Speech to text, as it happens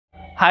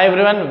Hi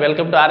everyone,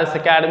 welcome to RS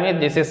Academy.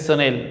 This is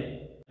Sunil.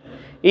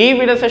 ఈ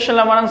video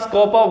సెషన్లో మనం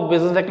scope of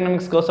business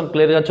economics కోసం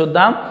క్లియర్గా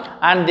చూద్దాం.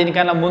 అండ్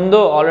దీనికన్నా ముందు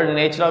already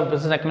nature of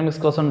business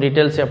economics కోసం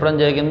డీటెయిల్స్ చెప్పడం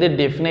జరిగింది.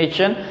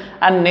 Definition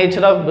and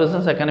nature of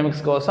business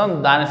economics కోసం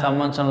దానికి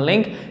సంబంధించిన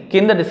లింక్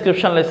కింద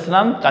డిస్క్రిప్షన్లో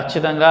ఇస్తున్నాం.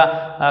 ఖచ్చితంగా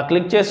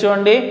క్లిక్ చేసి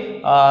చూడండి.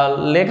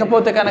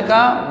 లేకపోతే కనుక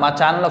మా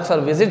ఛానల్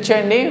ఒకసారి విజిట్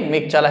చేయండి,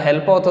 మీకు చాలా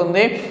హెల్ప్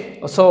అవుతుంది.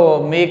 సో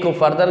మీకు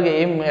ఫర్దర్గా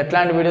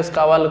ఎట్లాంటి వీడియోస్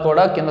కావాలో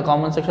కూడా కింద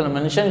కామెంట్ సెక్షన్లో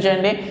మెన్షన్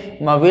చేయండి.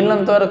 మా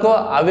వీళ్ళంత వరకు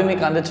అవి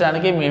మీకు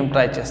అందించడానికి మేము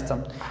ట్రై చేస్తాం.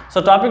 సో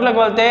టాపిక్లోకి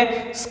వెళ్తే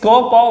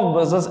scope of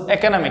business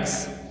economics.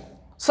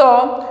 So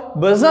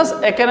business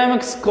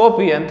economics scope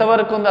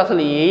ఎంతవరకు ఉందో,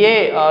 అసలు ఏ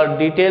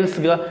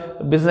డీటెయిల్స్గా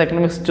బిజినెస్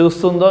ఎకనామిక్స్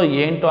చూస్తుందో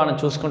ఏంటో అని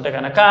చూసుకుంటే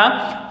కనుక,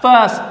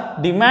 first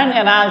demand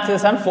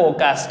analysis and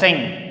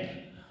forecasting.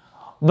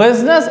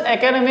 Business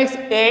economics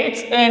aids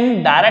in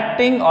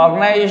directing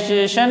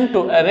organization to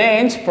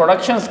arrange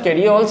production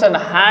schedules and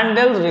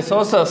handle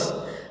resources.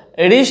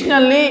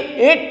 Additionally,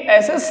 it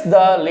assists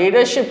the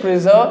leadership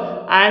reserve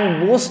and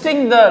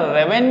boosting the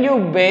revenue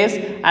base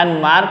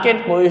and market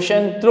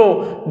position through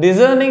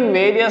discerning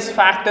various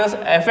factors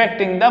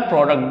affecting the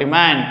product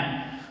demand.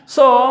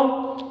 So,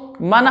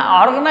 మన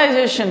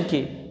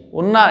ఆర్గనైజేషన్కి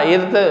ఉన్న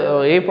ఏదైతే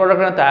ఏ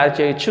product అయినా తయారు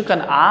చేయొచ్చు,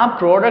 కానీ ఆ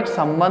product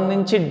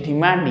సంబంధించి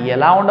demand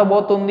ఎలా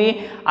ఉండబోతుంది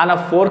అన్న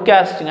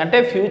ఫోర్కాస్టింగ్, అంటే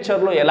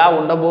ఫ్యూచర్లో ఎలా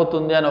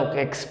ఉండబోతుంది అని ఒక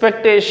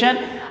ఎక్స్పెక్టేషన్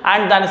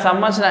అండ్ దానికి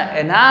సంబంధించిన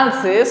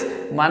ఎనాలిసిస్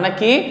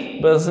మనకి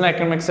బిజినెస్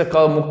ఎకనామిక్స్ యొక్క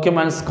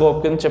ముఖ్యమైన స్కోప్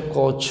కింద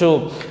చెప్పుకోవచ్చు.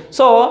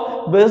 So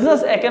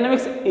business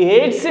economics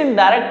AIDS in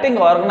directing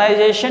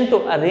organisation to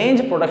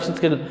arrange production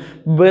schedule.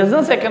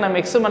 Business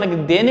economics మనకి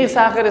దేనికి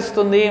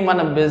సహకరిస్తుంది?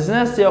 మన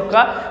బిజినెస్ యొక్క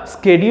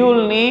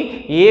స్కెడ్యూల్ని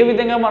ఏ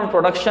విధంగా మన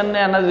ప్రొడక్షన్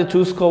అన్నది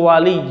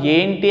చూసుకోవాలి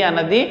ఏంటి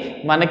అన్నది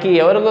మనకి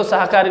ఎవరికో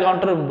సహకారిగా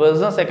ఉంటారు.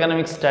 బిజినెస్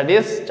ఎకనామిక్స్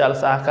స్టడీస్ చాలా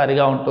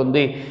సహకారిగా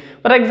ఉంటుంది.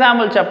 ఫర్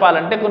ఎగ్జాంపుల్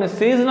చెప్పాలంటే కొన్ని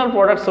సీజనల్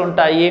ప్రోడక్ట్స్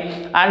ఉంటాయి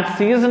అండ్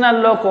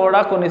సీజనల్లో కూడా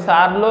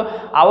కొన్నిసార్లు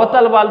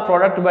అవతల వాళ్ళ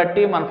ప్రోడక్ట్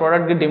బట్టి మన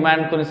ప్రోడక్ట్కి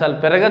డిమాండ్ కొన్నిసార్లు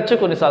పెరగచ్చు,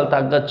 కొన్నిసార్లు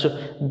తగ్గచ్చు.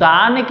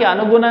 దానికి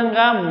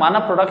అనుగుణంగా మన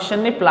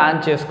ప్రొడక్షన్ని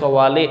ప్లాన్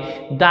చేసుకోవాలి.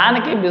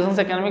 దానికి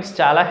బిజినెస్ ఎకనామిక్స్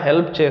చాలా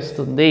హెల్ప్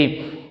చేస్తుంది.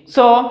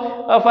 So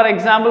for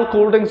example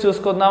cool drinks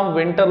చూసుకుందాం.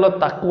 వింటర్లో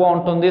తక్కువ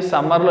ఉంటుంది,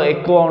 సమ్మర్లో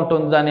ఎక్కువ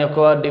ఉంటుంది దాని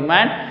యొక్క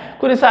డిమాండ్.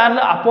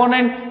 కొన్నిసార్లు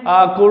అపోనెంట్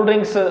కూల్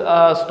డ్రింక్స్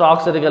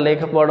స్టాక్ సరిగా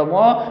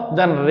లేకపోవడమో,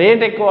 దాని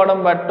రేట్ ఎక్కువ అవడం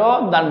బట్టో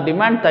దాని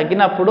డిమాండ్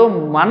తగ్గినప్పుడు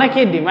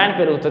మనకి డిమాండ్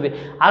పెరుగుతుంది.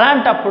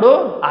 అలాంటప్పుడు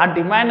ఆ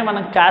డిమాండ్ని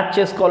మనం క్యాచ్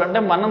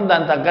చేసుకోవాలంటే మనం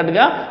దాని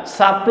తగ్గట్టుగా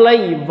సప్లై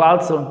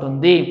ఇవ్వాల్సి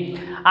ఉంటుంది.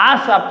 ఆ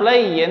సప్లై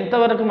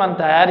ఎంతవరకు మనం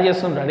తయారు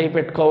చేసుకుని రెడీ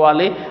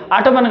పెట్టుకోవాలి,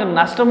 అటు మనకు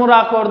నష్టము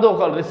రాకూడదు,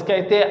 ఒక రిస్క్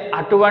అయితే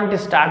అటువంటి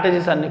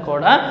స్ట్రాటజీస్ అన్నీ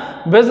కూడా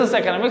బిజినెస్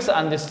ఎకనామిక్స్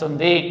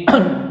అందిస్తుంది.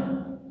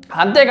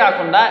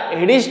 అంతేకాకుండా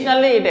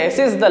additionally it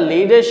assist the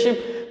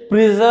leadership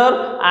preserve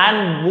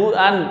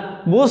and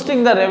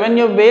boosting the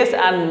revenue base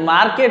and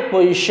market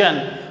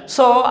position.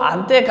 So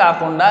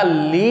అంతేకాకుండా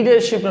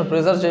లీడర్షిప్ని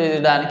ప్రిజర్వ్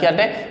చేయడానికి,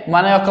 అంటే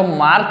మన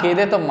యొక్క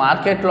ఏదైతే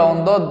మార్కెట్లో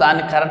ఉందో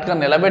దాన్ని కరెక్ట్గా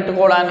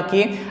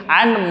నిలబెట్టుకోవడానికి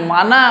అండ్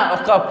మన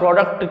యొక్క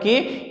ప్రోడక్ట్కి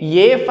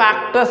ఏ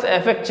ఫ్యాక్టర్స్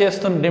ఎఫెక్ట్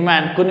చేస్తున్న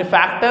డిమాండ్, కొన్ని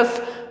ఫ్యాక్టర్స్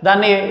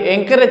దాన్ని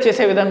ఎంకరేజ్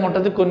చేసే విధంగా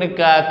ఉంటుంది,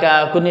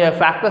 కొన్ని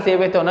ఫ్యాక్టర్స్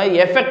ఏవైతే ఉన్నాయో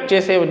ఎఫెక్ట్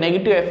చేసేవి,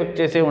 నెగిటివ్ ఎఫెక్ట్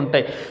చేసేవి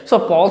ఉంటాయి. సో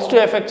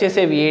పాజిటివ్ ఎఫెక్ట్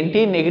చేసేవి ఏంటి,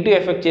 నెగిటివ్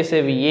ఎఫెక్ట్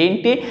చేసేవి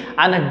ఏంటి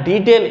అన్న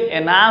డీటెయిల్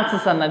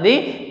ఎనాలిసిస్ అన్నది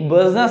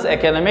బిజినెస్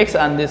ఎకనామిక్స్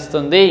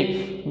అందిస్తుంది.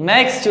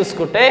 నెక్స్ట్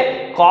చూసుకుంటే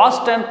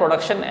cost and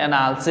production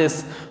analysis.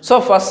 So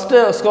first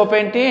scope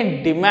ఏంటి?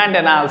 Demand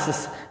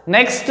analysis.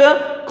 Next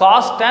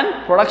cost and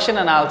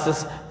production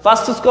analysis.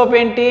 First scope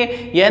ఏంటి?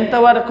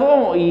 ఎంతవరకు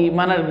ఈ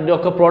మన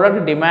యొక్క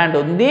ప్రోడక్ట్ డిమాండ్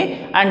ఉంది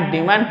అండ్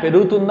డిమాండ్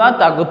పెరుగుతుందా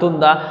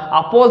తగ్గుతుందా,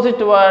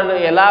 అపోజిట్ వర్డ్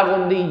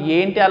ఎలాగుంది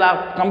ఏంటి, అలా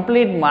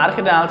కంప్లీట్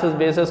మార్కెట్ అనాలిసిస్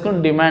బేస్ చేసుకుని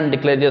డిమాండ్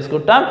డిక్లేర్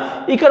చేసుకుంటాం.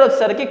 ఇక్కడ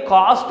వచ్చేసరికి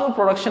కాస్ట్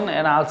ప్రొడక్షన్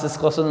ఎనాలిసిస్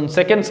కోసం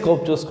సెకండ్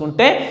స్కోప్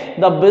చూసుకుంటే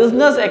the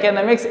business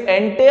economics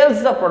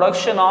entails the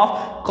production of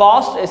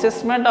cost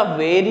assessment of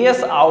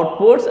various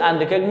outputs and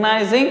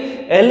recognising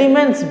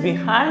elements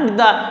behind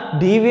the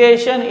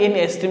deviation in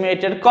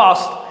estimated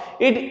cost.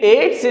 It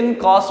aids in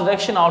cost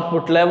reduction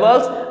output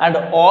levels and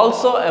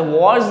also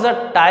avoids the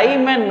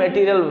time and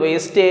material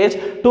wastage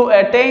to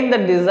attain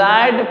the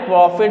desired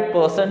profit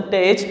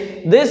percentage.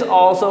 This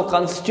also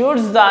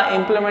constitutes the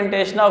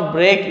implementation of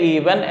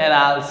break-even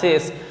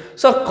analysis.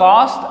 So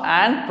cost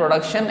and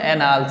production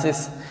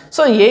analysis.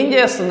 So ఏం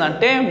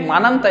చేస్తుందంటే,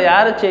 మనం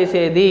తయారు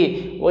చేసేది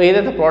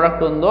ఏదైతే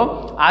product ఉందో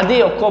అది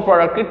ఒక్కో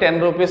ప్రోడక్ట్కి 10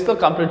 రూపీస్తో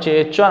కంప్లీట్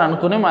చేయొచ్చు అని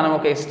అనుకుని మనం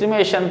ఒక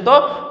ఎస్టిమేషన్తో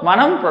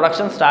మనం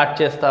ప్రొడక్షన్ స్టార్ట్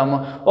చేస్తాము.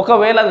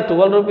 ఒకవేళ అది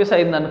 12 రూపీస్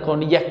అయింది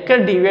అనుకోండి, ఎక్కడ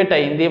డివేట్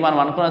అయింది, మనం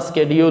అనుకున్న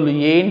స్కెడ్యూల్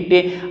ఏంటి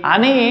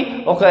అని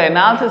ఒక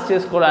ఎనాలిసిస్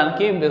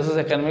చేసుకోవడానికి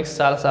బిజినెస్ ఎకనామిక్స్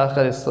చాలా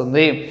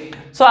సహకరిస్తుంది.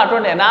 సో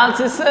అటువంటి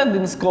ఎనాలిసిస్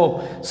దీని స్కోప్.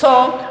 సో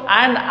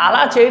అండ్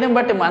అలా చేయడం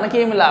బట్టి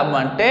మనకేమి లాభం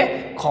అంటే,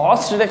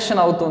 కాస్ట్ రిడక్షన్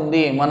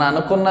అవుతుంది. మనం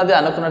అనుకున్నది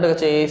అనుకున్నట్టుగా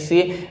చేసి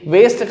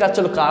వేస్ట్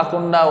ఖర్చులు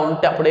కాకుండా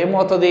ఉంటే అప్పుడు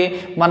ఏమవుతుంది,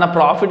 మన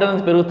ప్రాఫిట్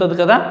అనేది పెరుగుతుంది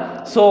కదా.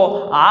 సో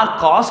ఆ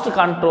కాస్ట్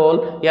కంట్రోల్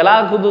ఎలా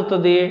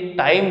కుదురుతుంది,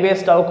 టైం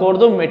వేస్ట్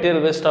అవ్వకూడదు,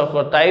 మెటీరియల్ వేస్ట్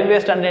అవ్వకూడదు. టైం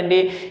వేస్ట్ అంటే ఏంటి,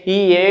 ఈ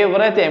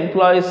ఎవరైతే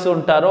ఎంప్లాయీస్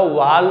ఉంటారో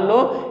వాళ్ళు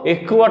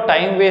ఎక్కువ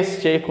టైం వేస్ట్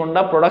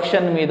చేయకుండా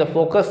ప్రొడక్షన్ మీద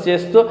ఫోకస్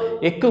చేస్తూ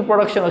ఎక్కువ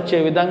ప్రొడక్షన్ వచ్చే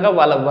విధంగా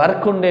వాళ్ళ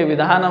వర్క్ ఉండే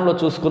విధానంలో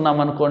చూసుకున్నాం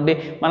అనుకోండి,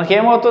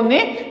 మనకేమవుతుంది,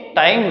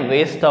 టైం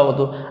వేస్ట్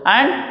అవ్వదు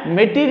అండ్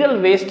మెటీరియల్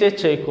వేస్టేజ్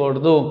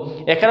చేయకూడదు.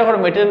 ఎక్కడ కూడా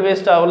మెటీరియల్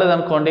వేస్ట్ అవ్వలేదు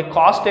అనుకోండి,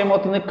 కాస్ట్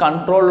ఏమవుతుంది,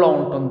 కంట్రోల్లో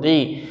ఉంటుంది.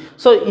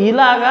 సో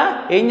ఇలాగా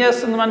ఏం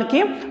చేస్తుంది, మనకి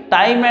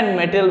టైం అండ్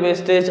మెటీరియల్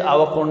వేస్టేజ్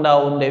అవ్వకుండా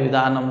ఉండే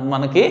విధానం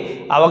మనకి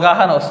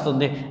అవగాహన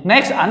వస్తుంది.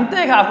 నెక్స్ట్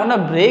అంతేకాకుండా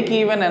బ్రేక్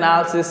ఈవెన్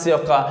ఎనాలిసిస్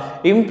యొక్క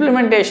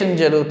ఇంప్లిమెంటేషన్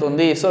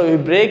జరుగుతుంది. సో ఈ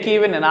బ్రేక్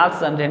ఈవెన్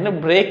ఎనాలిసిస్ అంటే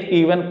బ్రేక్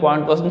ఈవెన్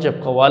పాయింట్ కోసం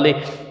చెప్పుకోవాలి.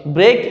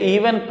 బ్రేక్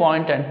ఈవెన్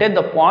పాయింట్ అంటే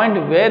the point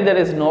where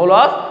there is no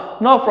loss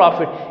no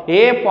profit.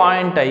 A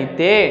point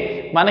అయితే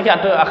మనకి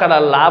అక్కడ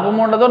లాభం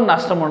ఉండదు,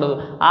 నష్టం ఉండదు,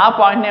 ఆ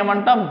పాయింట్ని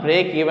ఏమంటాం,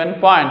 బ్రేక్ ఈవెన్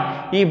పాయింట్.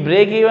 ఈ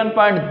బ్రేక్ ఈవెన్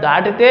పాయింట్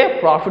దాటితే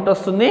ప్రాఫిట్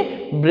వస్తుంది,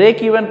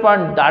 బ్రేక్ ఈవెన్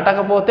పాయింట్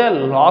దాటకపోతే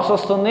లాస్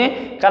వస్తుంది.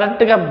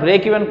 కరెక్ట్గా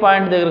బ్రేక్ ఈవెన్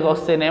పాయింట్ దగ్గరికి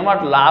వస్తేనేమో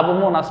అటు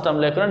లాభము నష్టం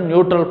లేకుండా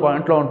న్యూట్రల్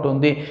పాయింట్లో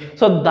ఉంటుంది.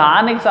 సో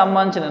దానికి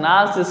సంబంధించిన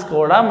ఎనాలిసిస్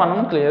కూడా మనం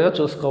క్లియర్గా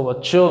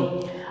చూసుకోవచ్చు.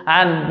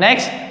 And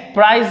next,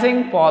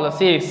 pricing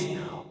policies.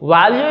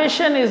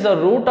 Valuation is the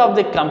root of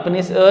the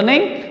company's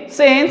earning,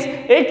 since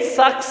its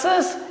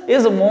success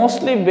is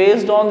mostly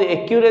based on the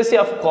accuracy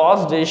of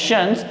cost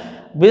decisions.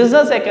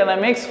 Business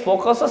economics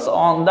focuses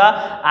on the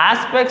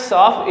aspects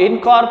of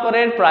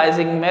incorporate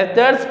pricing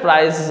methods,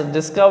 price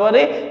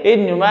discovery in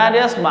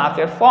numerous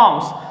market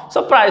forms.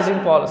 So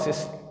pricing policies.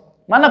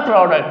 మన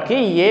ప్రోడక్ట్కి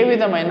ఏ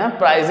విధమైన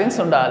pricings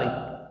ఉండాలి.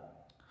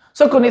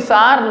 So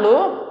కొన్నిసార్లు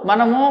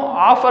మనము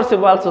offers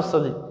ఇవ్వాల్సి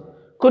వస్తుంది,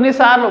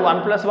 కొన్నిసార్లు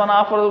 1+1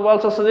 offer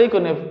ఇవ్వాల్సి వస్తుంది,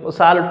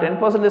 కొన్నిసార్లు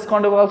 10%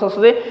 డిస్కౌంట్ ఇవ్వాల్సి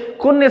వస్తుంది,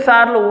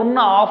 కొన్నిసార్లు ఉన్న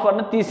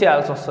ఆఫర్ని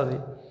తీసేయాల్సి వస్తుంది.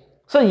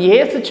 సో ఏ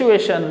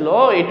సిచ్యువేషన్లో,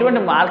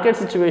 ఎటువంటి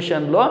మార్కెట్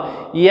సిచ్యువేషన్లో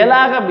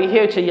ఎలాగ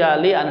బిహేవ్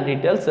చేయాలి అనే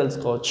డీటెయిల్స్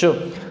తెలుసుకోవచ్చు.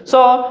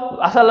 సో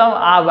అసలు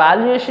ఆ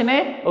వాల్యుయేషనే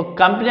ఒక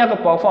కంపెనీ యొక్క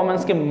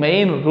పర్ఫార్మెన్స్కి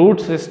మెయిన్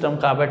రూట్ సిస్టమ్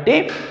కాబట్టి,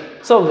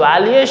 so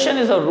valuation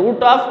is a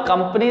root of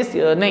companies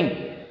earning.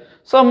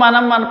 So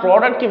మనం మన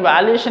ప్రోడక్ట్కి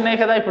వాల్యుయేషనే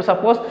కదా. ఇప్పుడు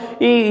సపోజ్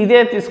ఇదే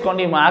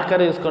తీసుకోండి, ఈ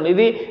మార్కర్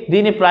తీసుకోండి,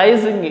 దీని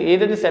ప్రైసింగ్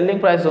ఏదైతే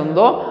సెల్లింగ్ ప్రైస్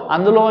ఉందో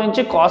అందులో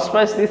నుంచి కాస్ట్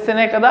ప్రైస్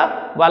తీస్తేనే కదా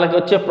వాళ్ళకి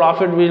వచ్చే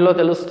ప్రాఫిట్ వీడియోలో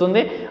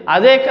తెలుస్తుంది.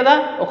 అదే కదా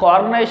ఒక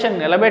ఆర్గనైజేషన్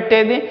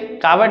నిలబెట్టేది.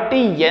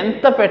 కాబట్టి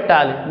ఎంత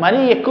పెట్టాలి, మరీ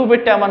ఎక్కువ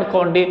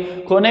పెట్టామనుకోండి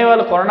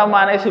కొనేవాళ్ళు కొనడం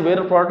మానేసి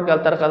వేరే ప్రోడక్ట్కి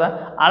వెళ్తారు కదా.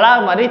 అలా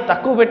మరీ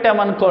తక్కువ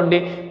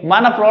పెట్టామనుకోండి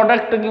మన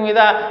ప్రోడక్ట్ మీద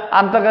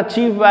అంతగా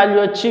చీప్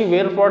వాల్యూ వచ్చి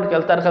వేరే ప్రోడక్ట్కి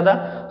వెళ్తారు కదా.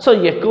 సో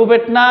ఎక్కువ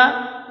పెట్టినా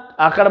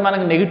అక్కడ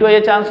మనకి నెగిటివ్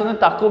అయ్యే ఛాన్స్ ఉంది,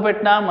 తక్కువ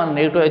పెట్టినా మనకు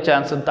నెగిటివ్ అయ్యే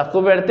ఛాన్స్ ఉంది.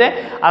 తక్కువ పెడితే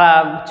అలా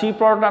చీప్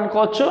ప్రోడక్ట్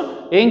అనుకోవచ్చు,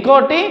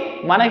 ఇంకోటి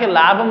మనకి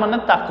లాభం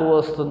అనేది తక్కువ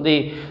వస్తుంది.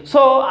 సో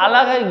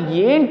అలాగా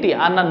ఏంటి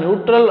అన్న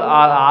న్యూట్రల్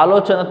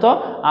ఆలోచనతో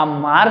ఆ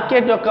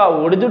మార్కెట్ యొక్క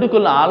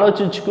ఒడిదుడుకులను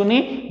ఆలోచించుకుని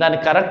దాన్ని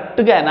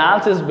కరెక్ట్గా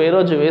అనాలిసిస్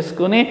బేరోజు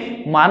వేసుకుని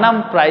మనం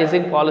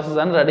ప్రైజింగ్ పాలసీస్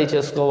అని రెడీ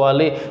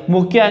చేసుకోవాలి.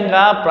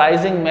 ముఖ్యంగా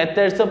ప్రైజింగ్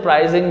మెథడ్స్,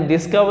 ప్రైజింగ్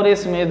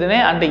డిస్కవరీస్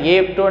మీదనే, అంటే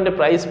ఎటువంటి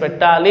ప్రైస్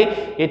పెట్టాలి,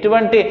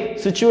 ఎటువంటి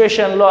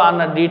సిచ్యువేషన్లో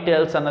అన్న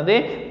డీటెయిల్స్ అన్నది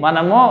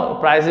మనము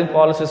ప్రైజింగ్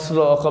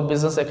పాలసీస్లో ఒక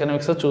బిజినెస్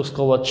ఎకనామిక్స్లో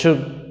చూసుకోవచ్చు.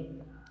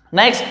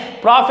 నెక్స్ట్,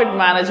 ప్రాఫిట్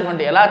మేనేజ్మెంట్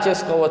ఎలా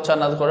చేసుకోవచ్చు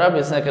అన్నది కూడా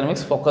బిజినెస్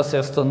ఎకనామిక్స్ ఫోకస్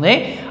చేస్తుంది.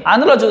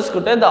 అందులో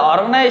చూసుకుంటే the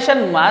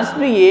organisation must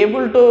be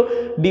able to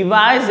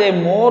device A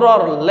more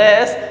or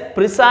less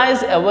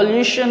precise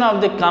evolution of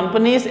the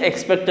company's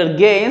expected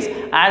gains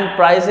and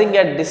pricing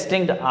at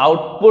distinct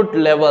output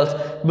levels.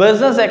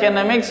 Business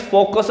economics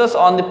focuses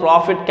on the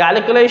profit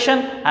calculation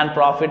and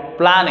profit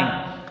planning.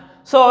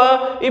 So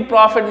ఈ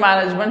profit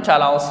management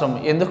చాలా అవసరం.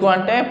 ఎందుకు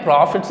అంటే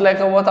profits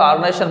లేకపోతే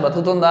organisation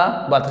బతుకుతుందా,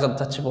 బతకదు,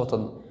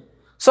 చచ్చిపోతుంది.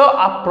 So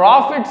ఆ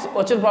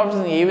వచ్చిన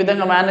ప్రాఫిట్స్ని ఏ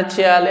విధంగా మేనేజ్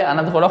చేయాలి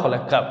అన్నది కూడా ఒక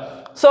లెక్క.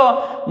 సో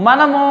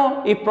మనము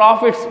ఈ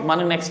ప్రాఫిట్స్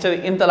మనకు నెక్స్ట్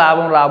ఇంత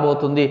లాభం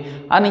రాబోతుంది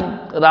అని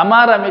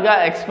రమారమిగా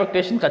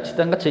ఎక్స్పెక్టేషన్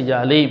ఖచ్చితంగా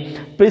చేయాలి.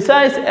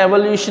 ప్రిసైజ్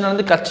ఎవల్యూషన్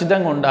అనేది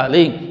ఖచ్చితంగా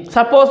ఉండాలి.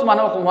 సపోజ్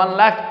మనం ఒక 1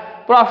 lakh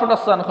ప్రాఫిట్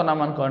వస్తుంది అనుకున్నాం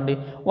అనుకోండి,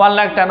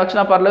 1,10,000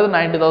 వచ్చినా పర్లేదు,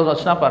 90,000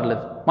 వచ్చినా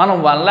పర్లేదు. మనం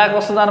 1 lakh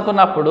వస్తుంది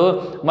అనుకున్నప్పుడు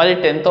మరి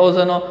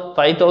 10,000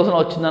 5,000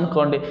 వచ్చింది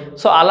అనుకోండి.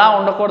 సో అలా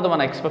ఉండకూడదు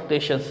మన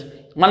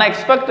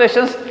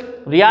ఎక్స్పెక్టేషన్స్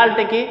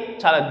రియాలిటీకి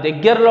చాలా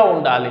దగ్గరలో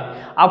ఉండాలి.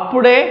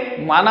 అప్పుడే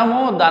మనము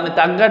దాన్ని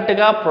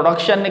తగ్గట్టుగా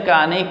ప్రొడక్షన్ని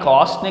కానీ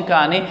కాస్ట్ని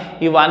కానీ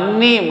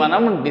ఇవన్నీ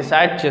మనం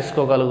డిసైడ్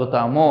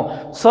చేసుకోగలుగుతాము.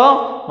 సో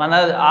మన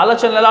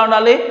ఆలోచనలు ఎలా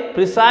ఉండాలి,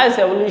 precise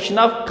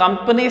evolution of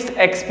companies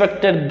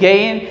expected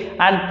gain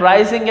and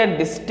pricing at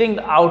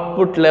distinct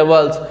output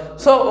levels.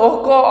 So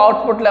ఒక్కో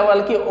అవుట్పుట్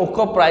లెవెల్కి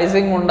ఒక్కో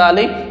ప్రైసింగ్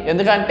ఉండాలి.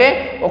 ఎందుకంటే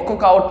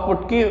ఒక్కొక్క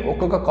అవుట్పుట్కి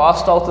ఒక్కొక్క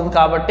కాస్ట్ అవుతుంది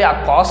కాబట్టి ఆ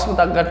కాస్ట్కి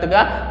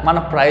తగ్గట్టుగా మన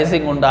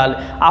ప్రైసింగ్ ఉండాలి.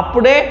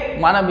 అప్పుడే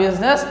మన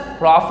బిజినెస్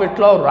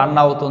ప్రాఫిట్లో రన్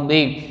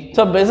అవుతుంది.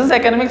 So business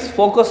economics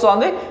focus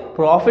on the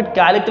profit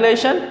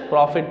calculation,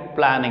 profit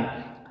planning.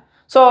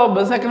 So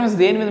business economics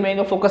దేని మీద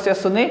మెయిన్గా ఫోకస్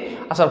చేస్తుంది,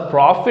 అసలు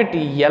ప్రాఫిట్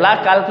ఎలా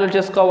క్యాలిక్యులేట్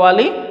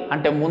చేసుకోవాలి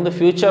అంటే ముందు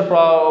ఫ్యూచర్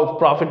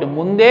ప్రాఫిట్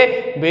ముందే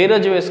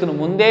బేరోజు వేసుకుని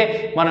ముందే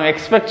మనం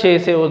ఎక్స్పెక్ట్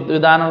చేసే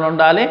విధానంలో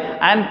ఉండాలి.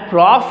 అండ్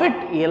ప్రాఫిట్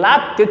ఎలా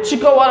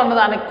తెచ్చుకోవాలన్న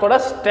దానికి కూడా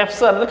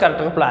స్టెప్స్ అనేది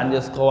కరెక్ట్గా ప్లాన్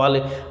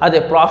చేసుకోవాలి.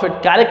 అదే profit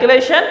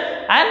calculation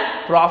and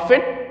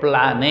profit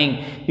planning,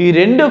 ఈ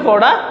రెండు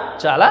కూడా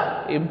చాలా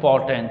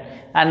ఇంపార్టెంట్.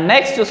 అండ్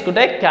నెక్స్ట్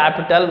చూసుకుంటే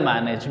క్యాపిటల్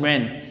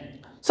మేనేజ్మెంట్.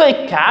 సో ఈ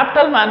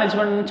క్యాపిటల్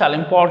మేనేజ్మెంట్ చాలా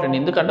ఇంపార్టెంట్,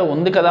 ఎందుకంటే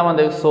ఉంది కదా మన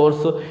దగ్గర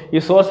సోర్స్, ఈ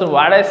సోర్స్ని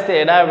వాడేస్తే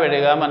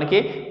ఎడావిడిగా మనకి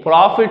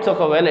ప్రాఫిట్స్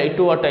ఒకవేళ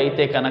ఎటు అటు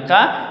అయితే కనుక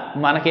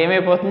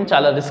మనకేమైపోతుంది,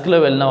 చాలా రిస్క్లో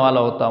వెళ్ళిన వాళ్ళు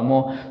అవుతాము.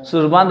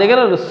 సో మన దగ్గర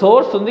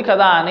సోర్స్ ఉంది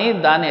కదా అని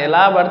దాన్ని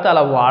ఎలా పడితే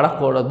అలా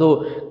వాడకూడదు.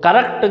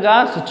 కరెక్ట్గా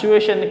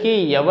సిచ్యువేషన్కి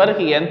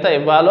ఎవరికి ఎంత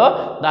ఇవ్వాలో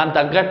దానికి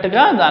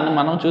తగ్గట్టుగా దాన్ని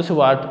మనం చూసి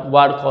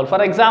వాడుకోవాలి.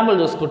 ఫర్ ఎగ్జాంపుల్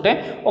చూసుకుంటే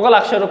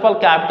 1,00,000 రూపాయల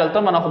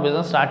క్యాపిటల్తో మనం ఒక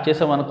బిజినెస్ స్టార్ట్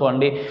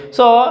చేసామనుకోండి.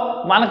 సో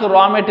మనకు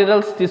రా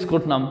మెటీరియల్స్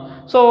తీసుకుంటున్నాం.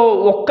 సో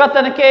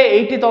ఒక్కతనికే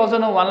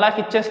 80,000 1,00,000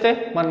 ఇచ్చేస్తే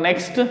మన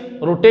నెక్స్ట్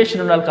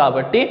రొటేషన్ ఉండాలి.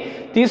 కాబట్టి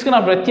తీసుకున్న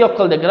ప్రతి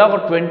ఒక్కరి దగ్గర ఒక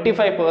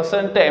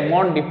 25%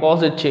 అమౌంట్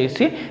డిపాజిట్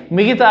చేసి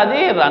మిగతాది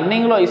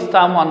రన్నింగ్లో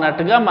ఇస్తాము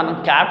అన్నట్టుగా మనం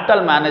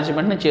క్యాపిటల్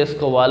మేనేజ్మెంట్ని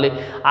చేసుకోవాలి.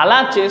 అలా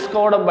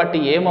చేసుకోవడం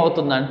బట్టి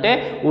ఏమవుతుందంటే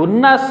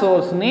ఉన్న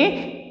సోర్స్ని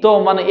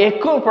మనం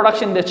ఎక్కువ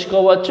ప్రొడక్షన్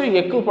తెచ్చుకోవచ్చు.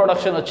 ఎక్కువ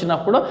ప్రొడక్షన్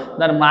వచ్చినప్పుడు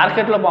దాన్ని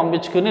మార్కెట్లో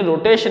పంపించుకుని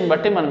రొటేషన్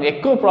బట్టి మనం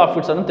ఎక్కువ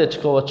ప్రాఫిట్స్ అని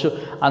తెచ్చుకోవచ్చు.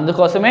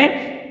 అందుకోసమే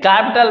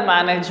క్యాపిటల్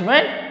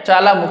మేనేజ్మెంట్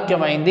చాలా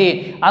ముఖ్యమైనది.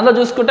 అందులో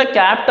చూసుకుంటే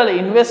capital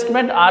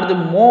investment are the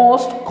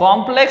most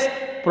complex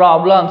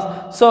problems.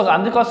 So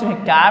అందుకోసం ఈ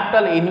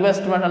క్యాపిటల్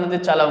ఇన్వెస్ట్మెంట్ అనేది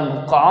చాలా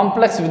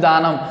కాంప్లెక్స్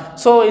విధానం.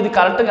 సో ఇది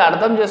కరెక్ట్గా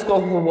అర్థం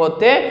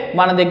చేసుకోకపోతే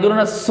మన దగ్గర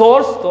ఉన్న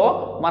సోర్స్తో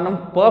మనం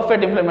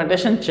పర్ఫెక్ట్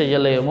ఇంప్లిమెంటేషన్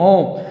చేయలేము.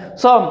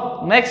 సో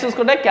నెక్స్ట్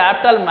చూసుకుంటే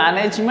capital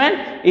management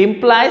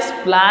implies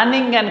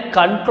planning and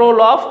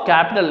control of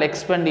capital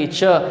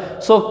expenditure.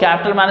 So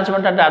capital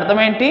management అంటే అర్థం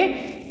ఏంటి,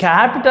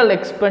 క్యాపిటల్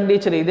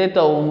ఎక్స్పెండిచర్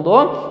ఏదైతే ఉందో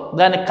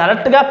దాన్ని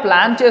కరెక్ట్గా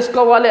ప్లాన్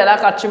చేసుకోవాలి, ఎలా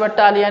ఖర్చు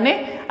పెట్టాలి అని.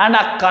 అండ్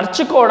ఆ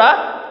ఖర్చు కూడా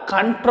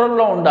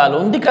కంట్రోల్లో ఉండాలి.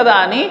 ఉంది కదా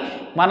అని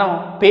మనం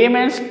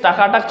పేమెంట్స్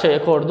టకాటక్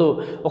చేయకూడదు.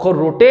 ఒక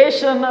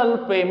రొటేషనల్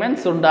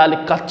పేమెంట్స్ ఉండాలి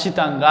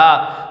ఖచ్చితంగా.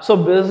 సో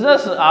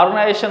బిజినెస్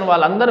ఆర్గనైజేషన్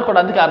వాళ్ళందరూ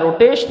కూడా అందుకే ఆ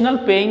రొటేషనల్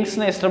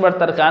పేయింగ్స్ని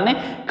ఇష్టపడతారు, కానీ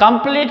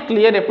కంప్లీట్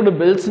క్లియర్ ఎప్పుడు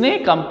బిల్స్ని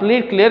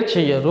కంప్లీట్ క్లియర్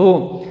చేయరు.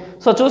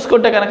 సో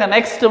చూసుకుంటే కనుక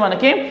నెక్స్ట్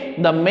మనకి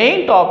the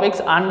main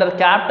topics under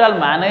capital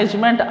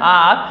management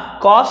or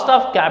cost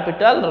of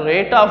capital,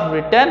 rate of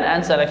return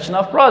and selection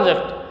of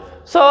project.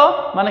 So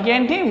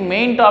మనకేంటి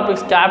మెయిన్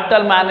టాపిక్స్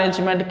క్యాపిటల్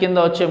మేనేజ్మెంట్ కింద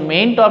వచ్చే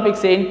మెయిన్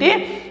టాపిక్స్ ఏంటి,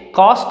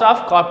 కాస్ట్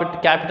ఆఫ్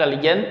క్యాపిటల్,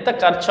 ఎంత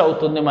ఖర్చు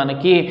అవుతుంది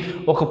మనకి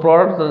ఒక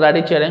ప్రోడక్ట్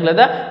రెడీ చేయడానికి,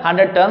 లేదా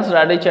 100 టన్స్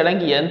రెడీ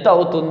చేయడానికి ఎంత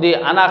అవుతుంది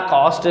అని ఆ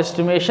కాస్ట్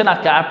ఎస్టిమేషన్, ఆ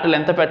క్యాపిటల్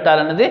ఎంత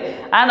పెట్టాలనేది.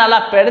 అండ్ అలా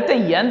పెడితే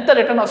ఎంత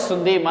రిటర్న్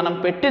వస్తుంది, మనం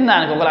పెట్టిన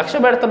దానికి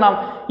 1,00,000 పెడుతున్నాం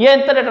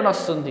ఎంత రిటర్న్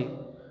వస్తుంది,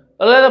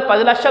 లేదా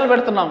 10 లక్షలు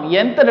పెడుతున్నాం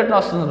ఎంత రిటర్న్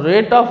వస్తుంది,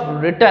 రేట్ ఆఫ్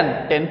రిటర్న్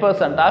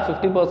 10%,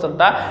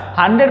 50%,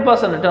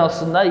 100% రిటర్న్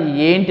వస్తుందా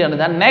ఏంటి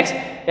అనేది. అండ్ నెక్స్ట్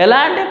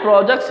ఎలాంటి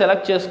ప్రాజెక్ట్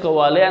సెలెక్ట్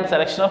చేసుకోవాలి అండ్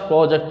సెలెక్షన్ ఆఫ్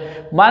ప్రాజెక్ట్,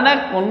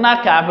 మనకున్న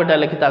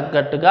క్యాపిటల్కి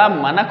తగ్గట్టుగా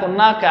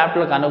మనకున్న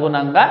క్యాపిటల్కి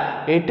అనుగుణంగా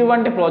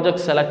ఎటువంటి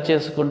ప్రాజెక్ట్ సెలెక్ట్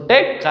చేసుకుంటే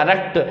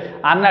కరెక్ట్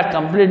అన్న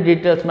కంప్లీట్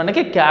డీటెయిల్స్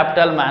మనకి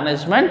క్యాపిటల్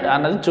మేనేజ్మెంట్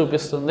అన్నది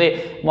చూపిస్తుంది.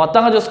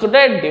 మొత్తంగా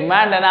చూసుకుంటే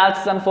demand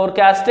analysis and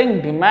forecasting,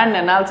 demand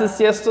analysis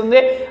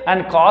చేస్తుంది.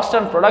 అండ్ కాస్ట్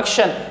అండ్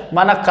ప్రొడక్షన్,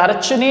 మన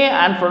ఖర్చుని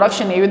అండ్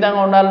ప్రొడక్షన్ ఏ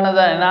విధంగా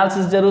ఉండాలన్నది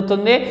అనాలిసిస్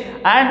జరుగుతుంది.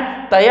 అండ్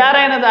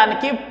తయారైన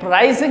దానికి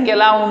ప్రైసింగ్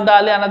ఎలా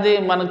ఉండాలి అన్నది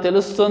మనకు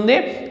తెలుస్తుంది.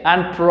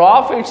 అండ్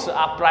ప్రాఫిట్స్,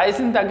 ఆ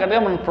ప్రైసింగ్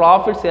తగ్గట్టుగా మనం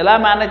ప్రాఫిట్స్ ఎలా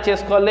మేనేజ్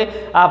చేసుకోవాలి,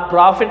 ఆ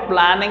ప్రాఫిట్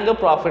ప్లానింగ్,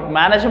 ప్రాఫిట్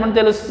మేనేజ్మెంట్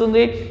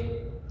తెలుస్తుంది.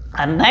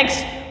 అండ్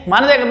నెక్స్ట్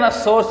మన దగ్గర ఉన్న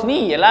సోర్స్ని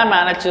ఎలా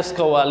మేనేజ్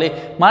చేసుకోవాలి,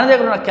 మన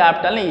దగ్గర ఉన్న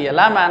క్యాపిటల్ని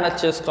ఎలా మేనేజ్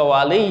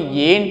చేసుకోవాలి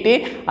ఏంటి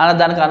అన్న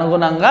దానికి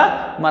అనుగుణంగా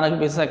మనకు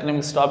బిజినెస్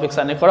ఎకనామిక్స్ టాపిక్స్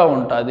అన్నీ కూడా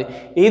ఉంటుంది.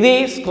 ఇది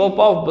స్కోప్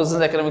ఆఫ్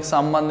బిజినెస్ ఎకనామిక్స్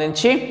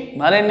సంబంధించి.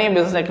 మరిన్ని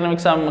బిజినెస్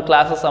ఎకనామిక్స్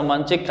క్లాసెస్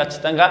సంబంధించి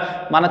ఖచ్చితంగా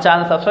మన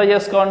ఛానల్ సబ్స్క్రైబ్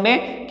చేసుకోండి.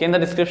 కింద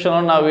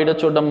డిస్క్రిప్షన్లో నా వీడియో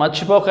చూడడం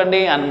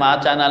మర్చిపోకండి. అండ్ మా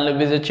ఛానల్ని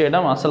విజిట్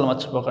చేయడం అసలు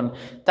మర్చిపోకండి.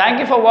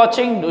 Thank you for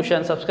watching. Do share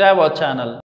and subscribe our channel.